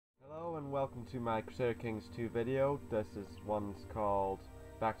welcome to my Crusader Kings 2 video. This is one's called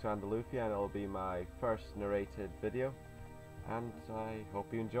Back to Andalusia and it'll be my first narrated video. And I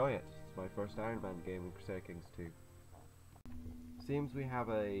hope you enjoy it. It's my first Iron Man game in Crusader Kings 2. Seems we have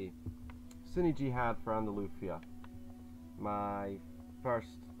a Sunni Jihad for Andalusia. My first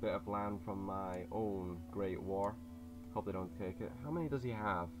bit of land from my own Great War. Hope they don't take it. How many does he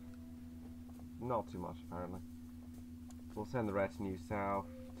have? Not too much apparently. So we'll send the retinue south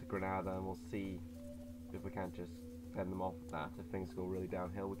to Granada and we'll see if we can't just fend them off with that. If things go really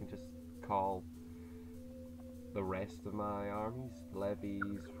downhill, we can just call the rest of my armies,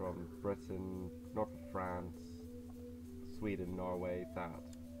 levies from Britain, north of France, Sweden, Norway, that.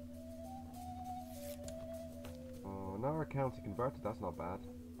 Oh, now our county converted, that's not bad.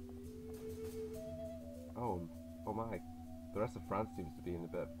 Oh my, the rest of France seems to be in a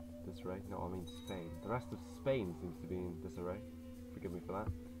bit disarray. No, I mean Spain. The rest of Spain seems to be in disarray. Forgive me for that.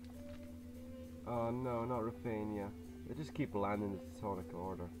 Oh no, not Ruthenia. They just keep landing in Teutonic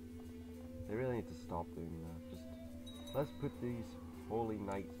order. They really need to stop doing that. Just let's put these holy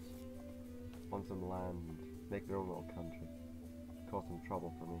knights on some land and make their own little country. Cause some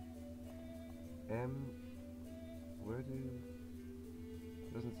trouble for me. Where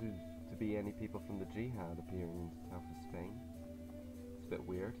doesn't seem to be any people from the Jihad appearing in south of Spain. It's a bit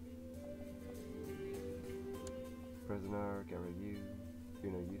weird. Prisoner,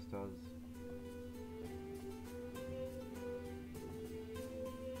 Guerrero, Eustace.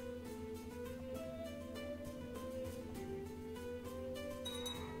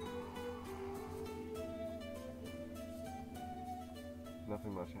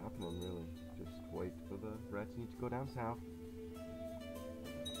 Nothing much happening really. Just wait for the retinue to go down south.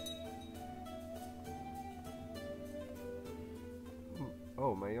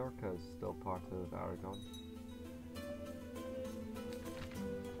 Oh, Mallorca is still part of Aragon.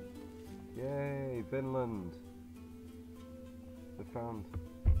 Yay, Vinland! We found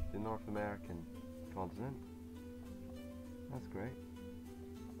the North American continent. That's great.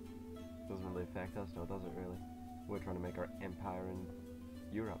 Doesn't really affect us though, does it really? We're trying to make our empire in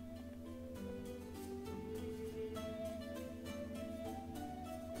Europe.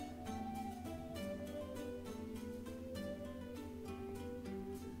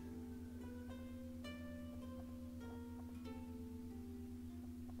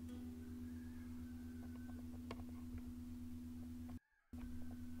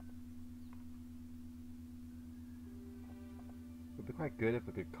 It would be quite good if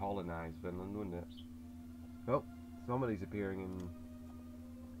we could colonize Finland, wouldn't it? Oh, somebody's appearing in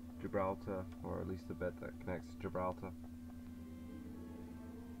Gibraltar, or at least the bit that connects to Gibraltar.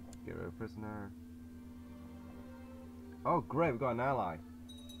 Get rid of prisoner. Oh great, we've got an ally.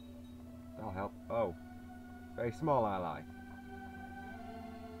 That'll help. Oh, very small ally.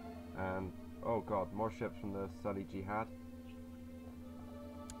 And, oh god, more ships from the Sunni Jihad.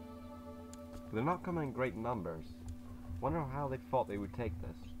 But they're not coming in great numbers. Wonder how they thought they would take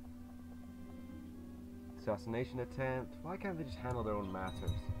this. Assassination attempt. Why can't they just handle their own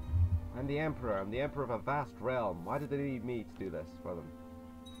matters? I'm the Emperor. I'm the Emperor of a vast realm. Why did they need me to do this for them?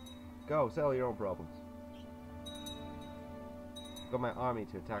 Go, settle your own problems. Got my army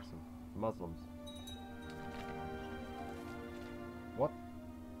to attack some Muslims. What?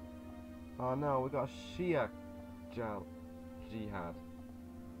 Oh no, we got a Shia Jihad.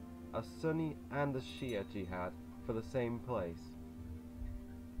 A Sunni and a Shia Jihad for the same place.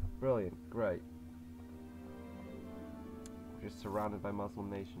 Brilliant, great. We're just surrounded by Muslim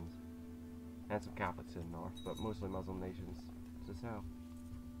nations. And some Catholics in the north, but mostly Muslim nations to the south.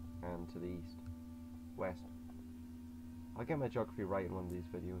 And to the east. West. I'll get my geography right in one of these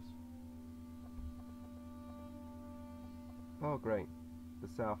videos. Oh great. The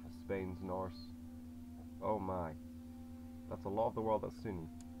south of Spain's Norse. Oh my. That's a lot of the world that's Sunni.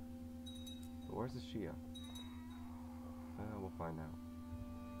 But where's the Shia? We'll find out.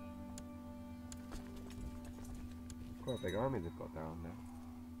 Quite a big army they've got down there.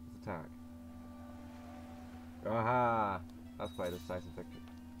 Let's attack. Aha! That's quite a decisive victory.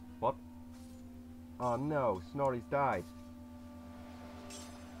 What? Oh no, Snorri's died.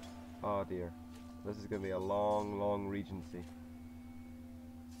 Oh dear. This is going to be a long, long regency.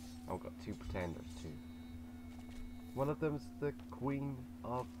 Oh, we've got two pretenders too. One of them's the Queen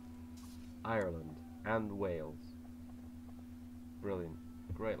of Ireland and Wales. Brilliant.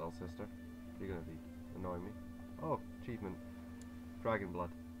 Great little sister. You're going to be annoying me. Oh, achievement. Dragon Blood.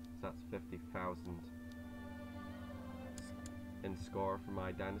 So that's 50,000 in score for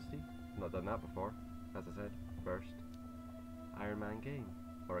my dynasty. Not done that before. As I said, first Iron Man game.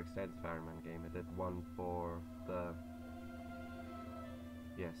 Or extensive Iron Man game. I did one for the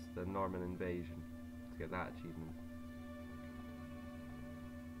Yes, the Norman invasion. Let's get that achievement.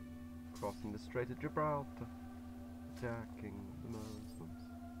 Crossing the Strait of Gibraltar. Attacking the Muslims.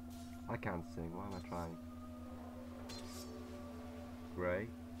 I can't sing, why am I trying? Great.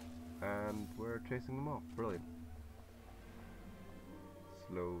 And we're chasing them off. Brilliant.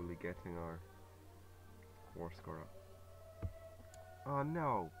 Slowly getting our war score up. Oh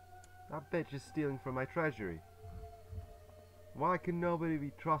no! That bitch is stealing from my treasury. Why can nobody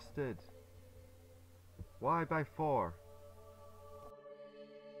be trusted? Why by 4?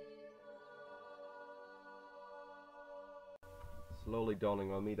 Slowly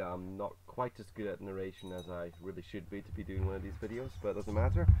dawning on me that I'm not quite as good at narration as I really should be to be doing one of these videos, but it doesn't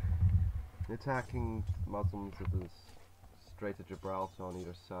matter. Attacking Muslims at the Strait of Gibraltar on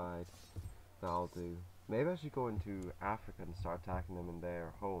either side, that'll do. Maybe I should go into Africa and start attacking them in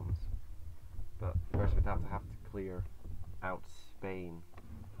their homes. But first we'd have to clear out Spain.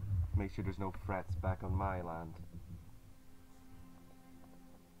 Make sure there's no threats back on my land.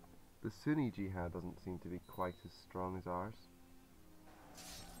 The Sunni Jihad doesn't seem to be quite as strong as ours.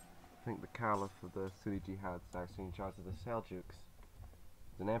 I think the Caliph of the Sunni Jihad is actually in charge of the Seljuks.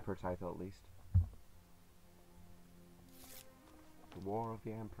 It's an emperor title at least. The War of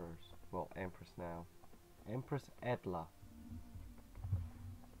the Emperors. Well, Empress now. Empress Edla.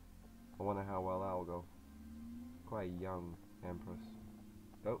 I wonder how well that'll go. Quite a young Empress.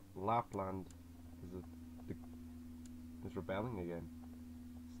 Oh, Lapland is rebelling again.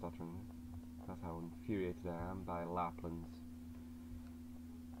 Stuttering. That's how infuriated I am by Lapland's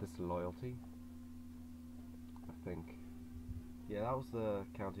disloyalty. I think. Yeah, that was the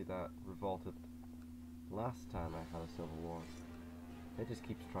county that revolted last time I had a civil war. It just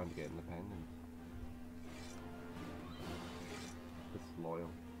keeps trying to get independent. Disloyal.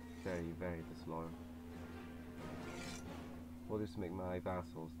 Very, very disloyal. We'll just make my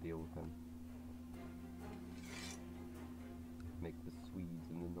vassals deal with him. Make the Swedes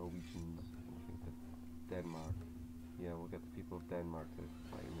and the Norwegians, I think the Denmark. Yeah, we'll get the people of Denmark to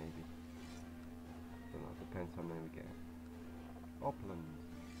fight maybe. Don't know, it depends how many we get. Upland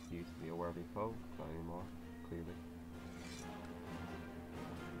used to be a worthy foe, not anymore, clearly.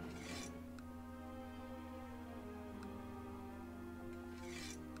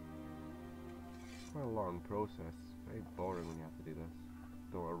 Quite a long process, very boring when you have to do this.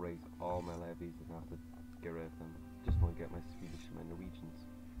 Don't want to raise all my levies and have to get rid of them. Just want to get my Swedish and my Norwegians.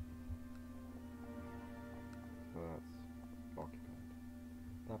 So that's occupied.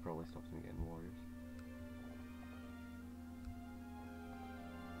 That probably stops me getting warriors.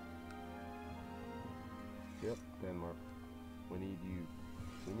 Yep, Denmark. We need you.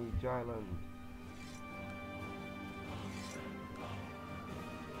 We need Jylland.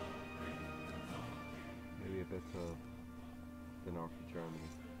 Maybe a bit of the north of Germany.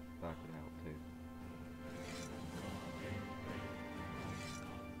 That could help too.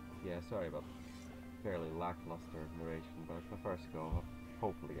 Yeah, sorry about fairly lackluster narration, but it's my first go. I'll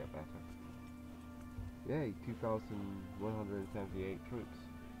hopefully get better. Yay, 2,178 troops.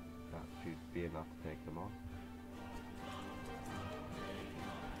 That should be enough to take them off.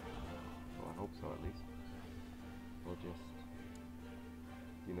 Well, I hope so at least. We'll just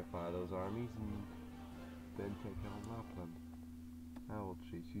unify those armies and then take on Lapland. How old is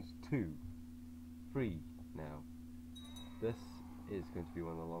she? She's 2. 3 now. This is going to be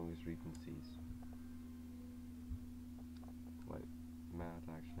one of the longest regencies. Quite mad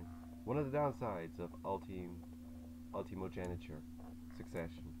actually. One of the downsides of ultimogeniture,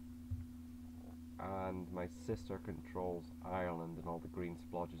 succession. And my sister controls Ireland and all the green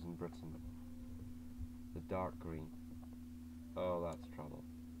splodges in Britain. The dark green. Oh, that's trouble.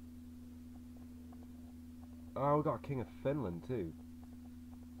 Oh, we got a king of Finland too.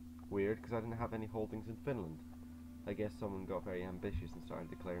 Weird, because I didn't have any holdings in Finland. I guess someone got very ambitious and started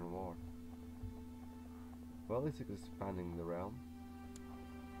declaring war. Well, at least it's expanding the realm.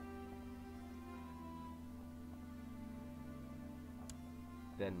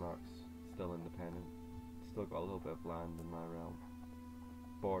 Denmark's still independent. Still got a little bit of land in my realm.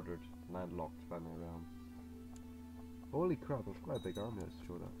 Bordered, landlocked by my realm. Holy crap, there's quite a big army that's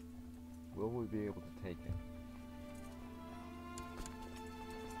showed up. Will we be able to take it?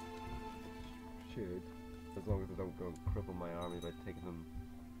 Should, as long as I don't go and cripple my army by taking them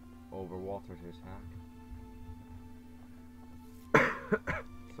over water to attack.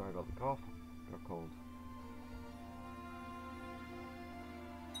 Sorry about the cough, or cold.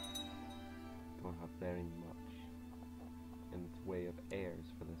 Don't have very much in its way of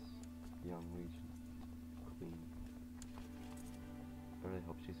heirs for this young region. Queen. I really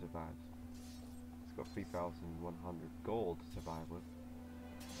hope she survives. It's got 3,100 gold to survive with.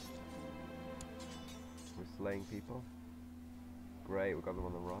 slaying people. Great, we got them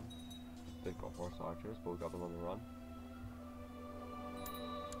on the run. They've got horse archers, but we got them on the run.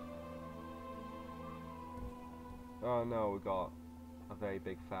 Oh no, we got a very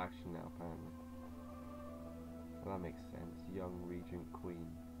big faction now, apparently. Well, that makes sense. Young regent queen,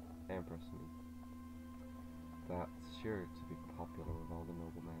 Empress me. That's sure to be popular with all the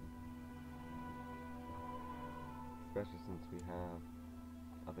noblemen. Especially since we have,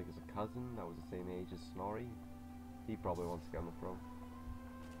 I think it's a cousin that was the same age as Snorri. He probably wants to get on the throne.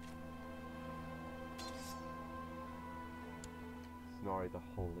 Snorri the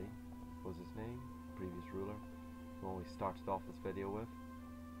Holy was his name, previous ruler. The one we started off this video with.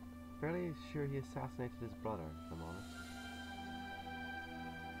 Fairly sure he assassinated his brother, if I'm honest.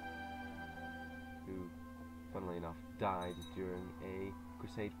 Who, funnily enough, died during a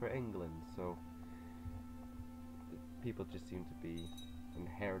crusade for England, so people just seem to be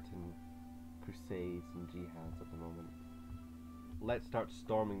inheriting crusades and jihads at the moment. Let's start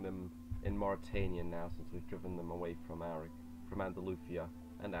storming them in Mauritania now, since we've driven them away from Andalusia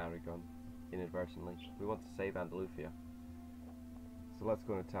and Aragon inadvertently. We want to save Andalusia, so let's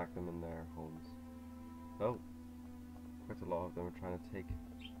go and attack them in their homes. Oh, quite a lot of them are trying to take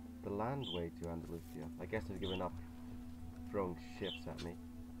the landway to Andalusia. I guess they've given up throwing ships at me.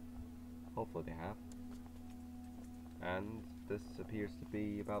 Hopefully they have. And this appears to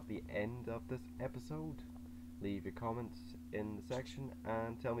be about the end of this episode. Leave your comments in the section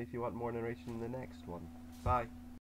and tell me if you want more narration in the next one. Bye.